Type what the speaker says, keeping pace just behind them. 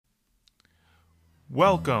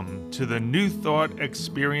Welcome to the New Thought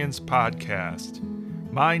Experience podcast.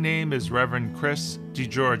 My name is Reverend Chris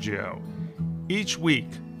DiGiorgio. Each week,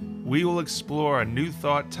 we will explore a New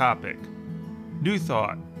Thought topic. New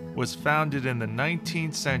Thought was founded in the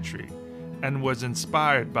 19th century and was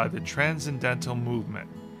inspired by the Transcendental Movement.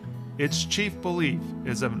 Its chief belief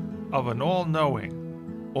is of an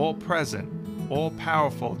all-knowing, all-present,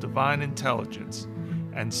 all-powerful divine intelligence,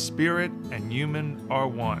 and spirit and human are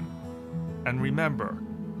one. And remember,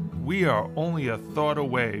 we are only a thought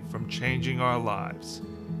away from changing our lives.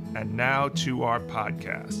 And now to our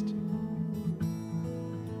podcast.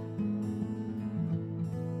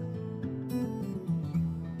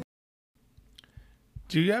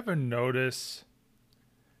 Do you ever notice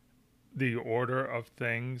the order of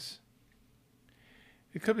things?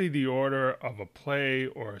 It could be the order of a play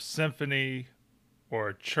or a symphony or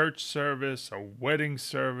a church service, a wedding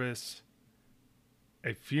service,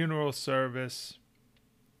 a funeral service.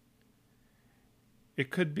 It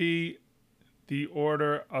could be the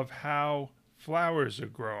order of how flowers are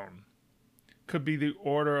grown. It could be the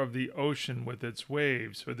order of the ocean with its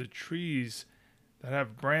waves, or the trees that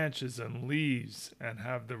have branches and leaves and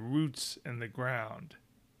have the roots in the ground.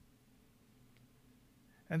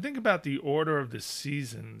 And think about the order of the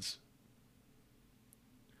seasons.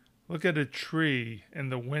 Look at a tree in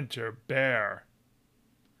the winter, bare,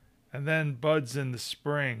 and then buds in the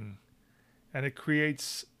spring, and it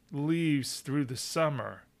creates leaves through the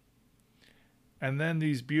summer. And then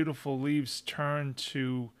these beautiful leaves turn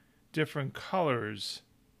to different colors,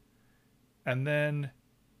 and then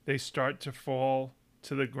they start to fall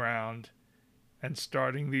to the ground, and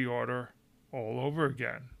starting the order all over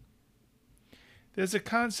again. There's a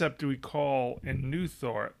concept we call in New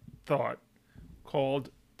Thought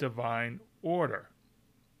called divine order.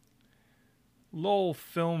 Lowell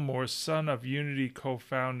Fillmore, son of Unity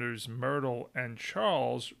co-founders Myrtle and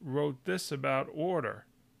Charles, wrote this about order.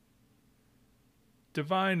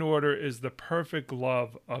 Divine order is the perfect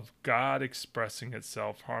love of God expressing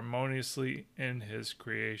itself harmoniously in his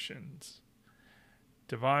creations.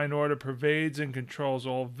 Divine order pervades and controls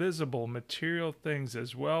all visible material things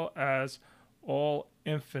as well as all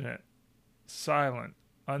infinite, silent,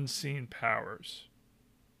 unseen powers.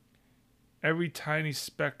 Every tiny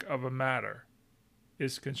speck of a matter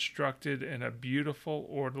is constructed in a beautiful,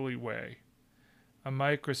 orderly way. A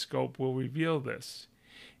microscope will reveal this.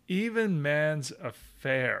 Even man's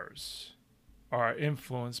affairs are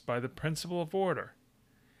influenced by the principle of order.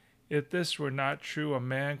 If this were not true, a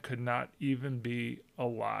man could not even be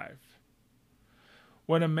alive.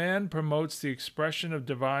 When a man promotes the expression of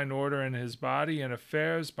divine order in his body and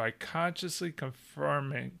affairs by consciously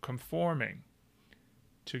conforming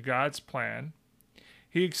to God's plan,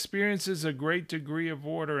 he experiences a great degree of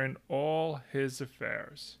order in all his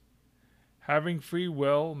affairs. Having free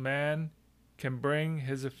will, man can bring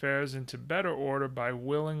his affairs into better order by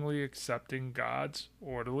willingly accepting God's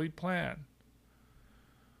orderly plan.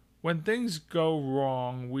 When things go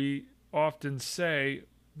wrong, we often say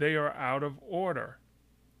they are out of order.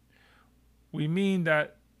 We mean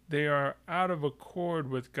that they are out of accord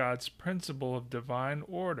with God's principle of divine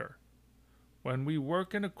order. When we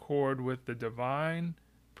work in accord with the divine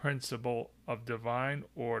principle of divine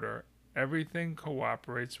order, everything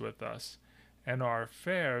cooperates with us, and our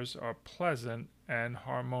affairs are pleasant and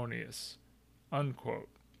harmonious." Unquote.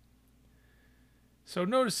 So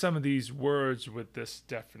notice some of these words with this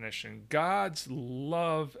definition. God's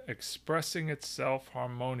love expressing itself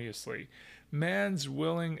harmoniously. Man's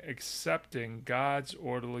willing accepting God's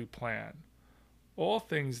orderly plan. All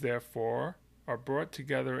things, therefore, are brought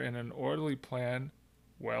together in an orderly plan,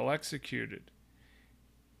 well executed.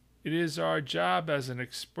 It is our job as an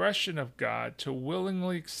expression of God to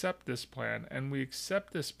willingly accept this plan, and we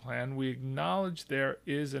accept this plan, we acknowledge there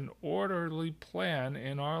is an orderly plan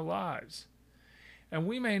in our lives. And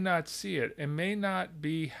we may not see it. It may not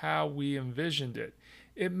be how we envisioned it.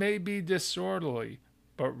 It may be disorderly,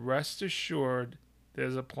 but rest assured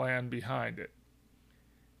there's a plan behind it.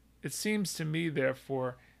 It seems to me,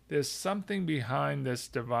 therefore, there's something behind this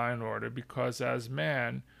divine order because as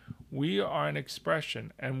man, we are an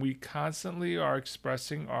expression and we constantly are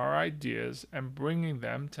expressing our ideas and bringing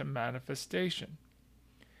them to manifestation.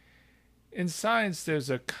 In science, there's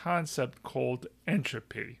a concept called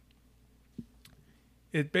entropy.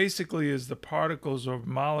 It basically is the particles or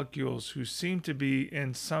molecules who seem to be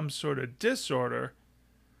in some sort of disorder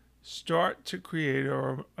start to create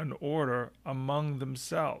an order among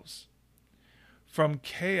themselves. From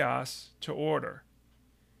chaos to order.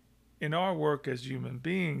 In our work as human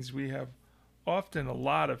beings, we have often a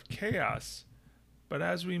lot of chaos, but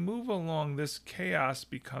as we move along, this chaos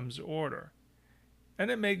becomes order. and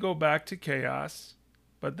it may go back to chaos,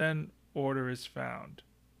 but then order is found.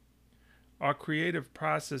 Our creative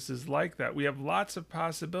process is like that. We have lots of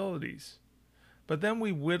possibilities, but then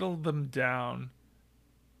we whittle them down,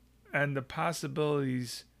 and the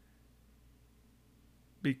possibilities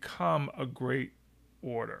become a great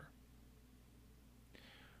order.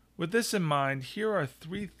 With this in mind, here are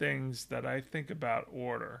 3 things that I think about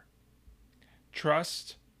order: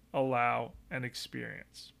 trust, allow, and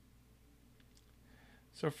experience.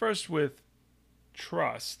 So first with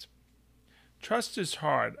trust. Trust is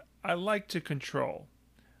hard. I like to control.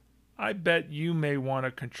 I bet you may want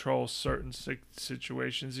to control certain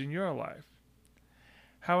situations in your life.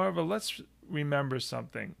 However, let's remember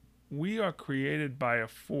something. We are created by a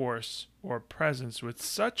force or presence with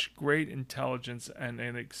such great intelligence and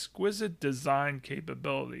an exquisite design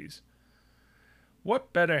capabilities.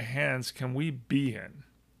 What better hands can we be in?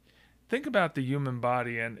 Think about the human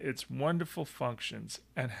body and its wonderful functions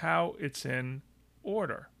and how it's in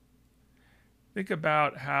order. Think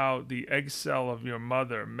about how the egg cell of your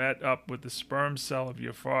mother met up with the sperm cell of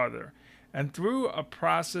your father, and through a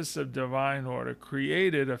process of divine order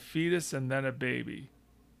created a fetus and then a baby.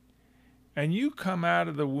 And you come out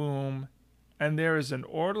of the womb, and there is an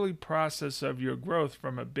orderly process of your growth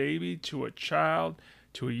from a baby to a child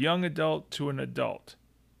to a young adult to an adult.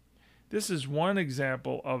 This is one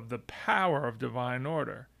example of the power of divine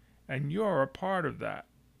order, and you're a part of that.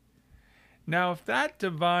 Now, if that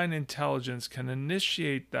divine intelligence can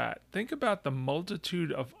initiate that, think about the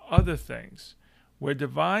multitude of other things where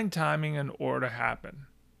divine timing and order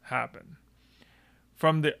happen.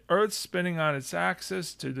 From the earth spinning on its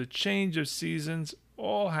axis to the change of seasons,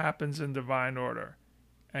 all happens in divine order.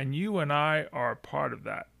 And you and I are a part of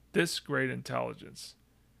that, this great intelligence.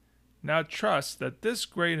 Now trust that this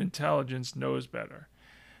great intelligence knows better.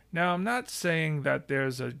 Now, I'm not saying that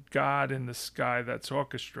there's a God in the sky that's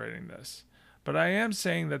orchestrating this, but I am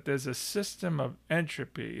saying that there's a system of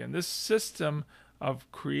entropy, and this system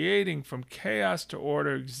of creating from chaos to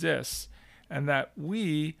order exists, and that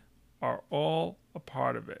we are all a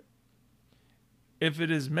part of it. If it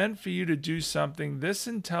is meant for you to do something, this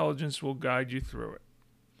intelligence will guide you through it.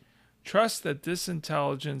 Trust that this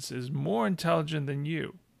intelligence is more intelligent than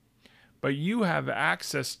you, but you have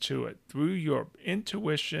access to it through your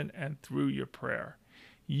intuition and through your prayer.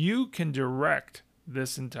 You can direct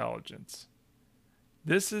this intelligence.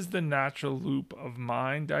 This is the natural loop of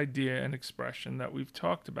mind, idea, and expression that we've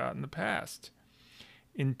talked about in the past.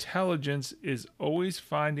 Intelligence is always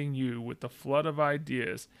finding you with the flood of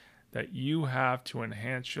ideas that you have to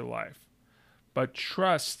enhance your life. But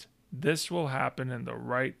trust this will happen in the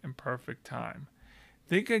right and perfect time.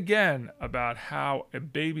 Think again about how a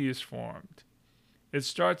baby is formed. It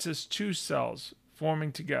starts as 2 cells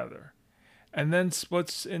forming together, and then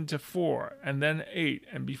splits into 4, and then 8,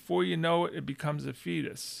 and before you know it, it becomes a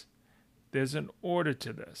fetus. There's an order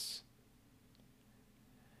to this.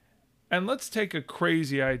 And let's take a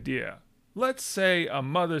crazy idea. Let's say a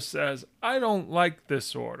mother says, I don't like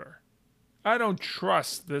this order. I don't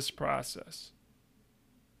trust this process.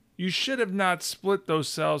 You should have not split those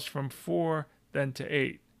cells from 4 then to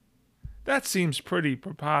 8. That seems pretty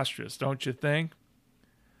preposterous, don't you think?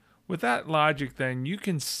 With that logic, then, you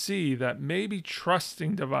can see that maybe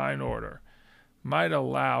trusting divine order might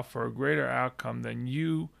allow for a greater outcome than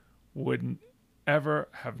you would ever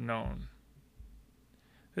have known.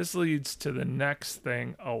 This leads to the next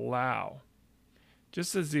thing, allow.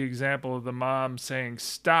 Just as the example of the mom saying,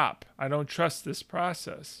 stop, I don't trust this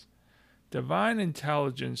process. Divine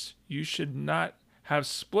intelligence, you should not have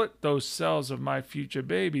split those cells of my future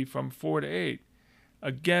baby from 4 to 8.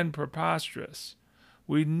 Again, preposterous.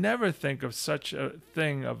 We never think of such a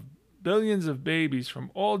thing of billions of babies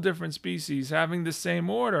from all different species having the same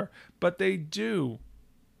order, but they do.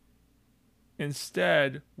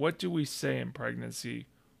 Instead, what do we say in pregnancy?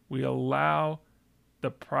 We allow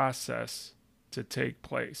the process to take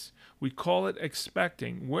place. We call it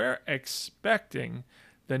expecting. We're expecting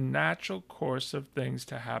the natural course of things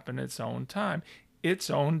to happen its own time, its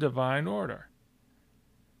own divine order.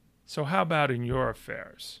 So how about in your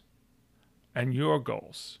affairs and your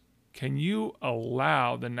goals? Can you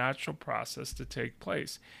allow the natural process to take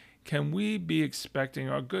place? Can we be expecting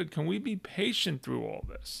our good? Can we be patient through all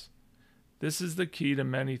this? This is the key to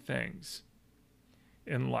many things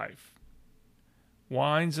in life.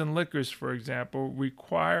 Wines and liquors, for example,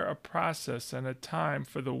 require a process and a time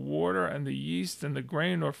for the water and the yeast and the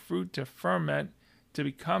grain or fruit to ferment to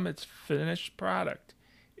become its finished product.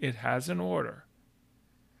 It has an order.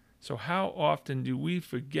 So how often do we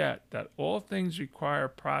forget that all things require a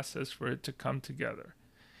process for it to come together?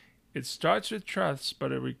 It starts with trust,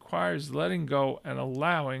 but it requires letting go and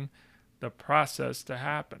allowing the process to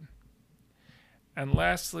happen. And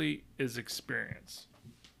lastly is experience.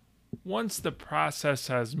 Once the process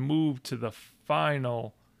has moved to the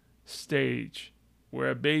final stage where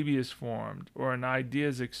a baby is formed or an idea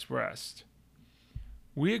is expressed,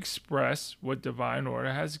 we express what divine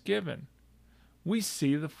order has given. We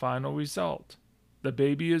see the final result. The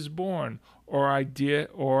baby is born, or our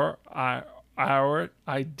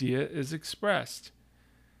idea is expressed.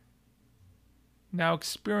 Now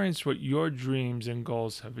experience what your dreams and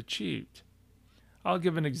goals have achieved. I'll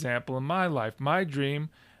give an example in my life. My dream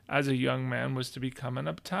as a young man was to become an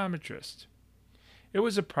optometrist. It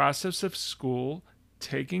was a process of school,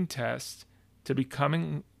 taking tests, to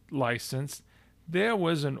becoming licensed. There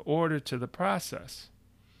was an order to the process.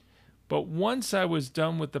 But once I was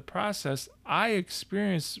done with the process, I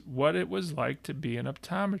experienced what it was like to be an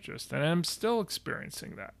optometrist, and I'm still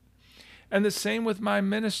experiencing that. And the same with my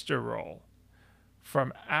minister role.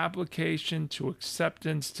 From application to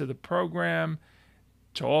acceptance to the program,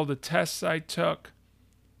 to all the tests I took,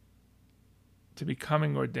 to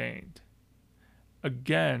becoming ordained.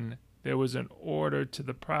 Again, there was an order to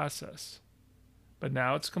the process. But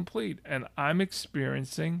now it's complete, and I'm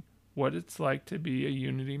experiencing what it's like to be a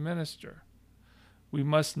Unity minister. We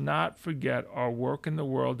must not forget our work in the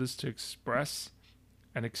world is to express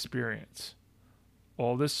and experience.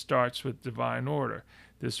 All this starts with divine order,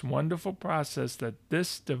 this wonderful process that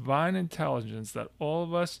this divine intelligence that all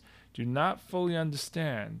of us do not fully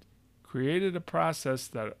understand created a process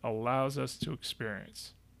that allows us to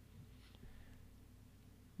experience.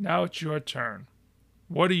 Now it's your turn.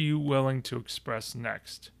 What are you willing to express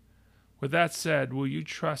next? With that said, will you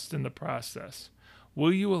trust in the process?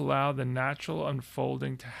 Will you allow the natural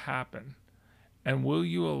unfolding to happen? And will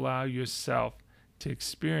you allow yourself to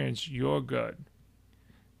experience your good?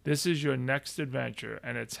 This is your next adventure,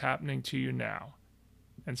 and it's happening to you now.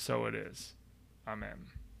 And so it is. Amen.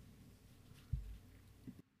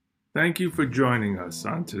 Thank you for joining us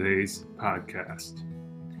on today's podcast.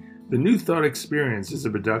 The New Thought Experience is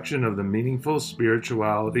a production of the Meaningful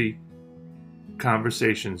Spirituality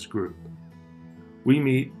Conversations Group. We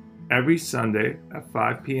meet every Sunday at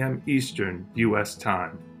 5 p.m. Eastern U.S.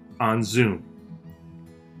 time on Zoom.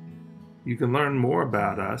 You can learn more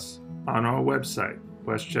about us on our website,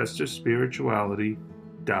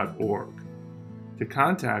 westchesterspirituality.org. To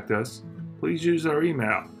contact us, please use our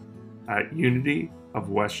email at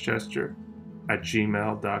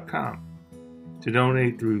unityofwestchester@gmail.com. To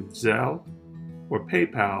donate through Zelle or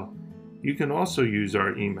PayPal, you can also use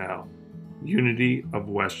our email,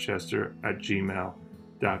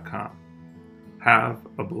 unityofwestchester@gmail.com. Have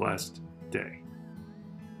a blessed day.